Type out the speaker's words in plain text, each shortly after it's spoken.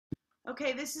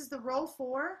Okay, this is the roll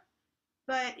 4,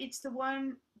 but it's the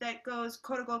one that goes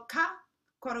korogo ka,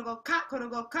 korogo ka,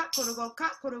 korogo ka, korogo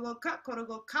ka, korogo ka,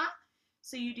 korogo ka.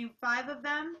 So you do 5 of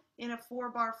them in a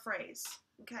 4-bar phrase.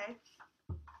 Okay?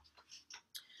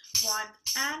 1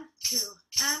 and 2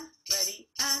 and ready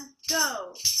and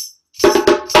go. 1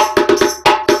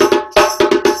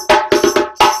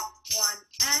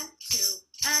 and 2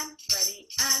 and ready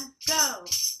and go.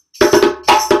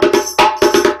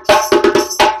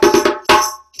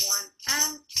 1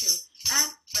 and 2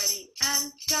 and ready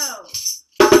and go.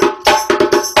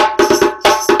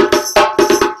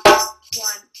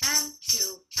 1 and 2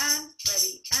 and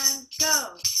ready and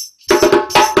go.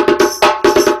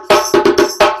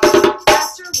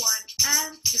 Faster, 1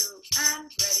 and 2 and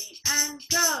ready and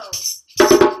go.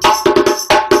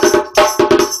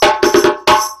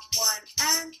 1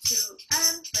 and 2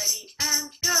 and ready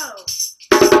and go. 1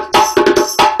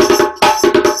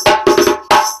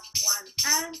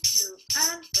 and 2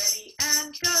 and ready and go. 1 and 2 and ready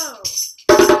and go.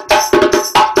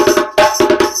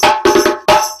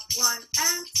 1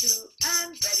 and 2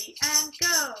 and ready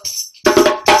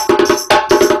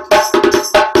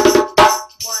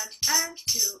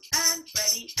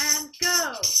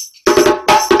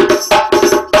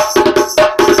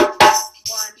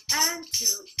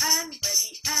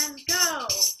and go.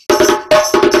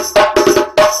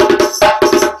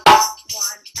 1 and 2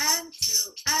 and ready and go.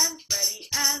 1 and 2 and ready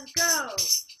and go.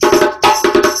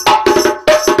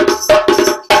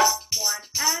 1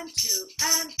 and 2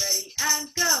 and ready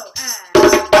and go.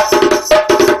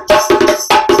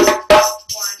 And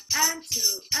 1 and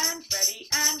 2 and ready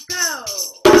and go.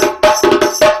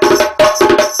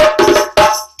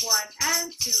 1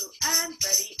 and 2 and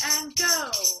ready and go.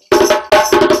 1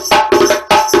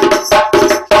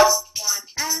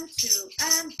 and 2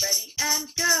 and ready and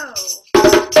go.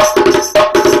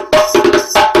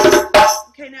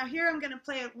 Okay, now here I'm going to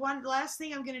play one last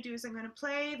thing I'm going to do is I'm going to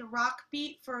play the rock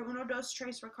beat for Uno, Dos,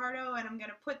 Tres, Ricardo, and I'm going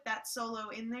to put that solo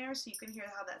in there so you can hear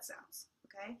how that sounds.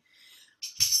 Okay?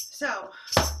 So,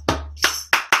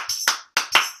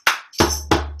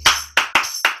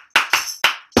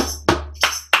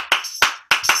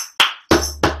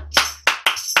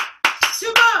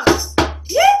 two goes.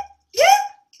 Yeah, yeah.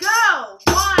 Go.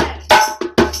 1,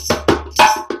 2,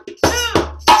 3,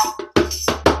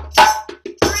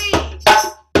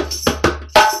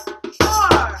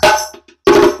 4. 1,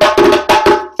 2,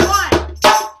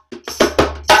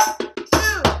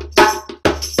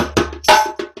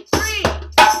 3,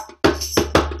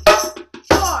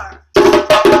 4.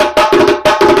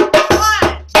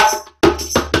 1,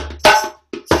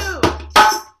 2,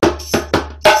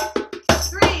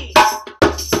 3,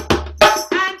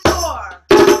 and 4.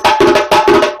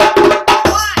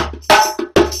 1, 3,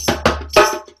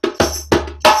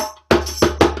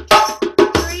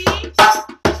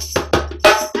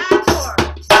 and 4.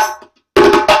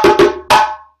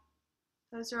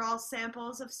 Those are all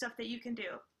samples of stuff that you can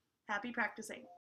do. Happy practicing.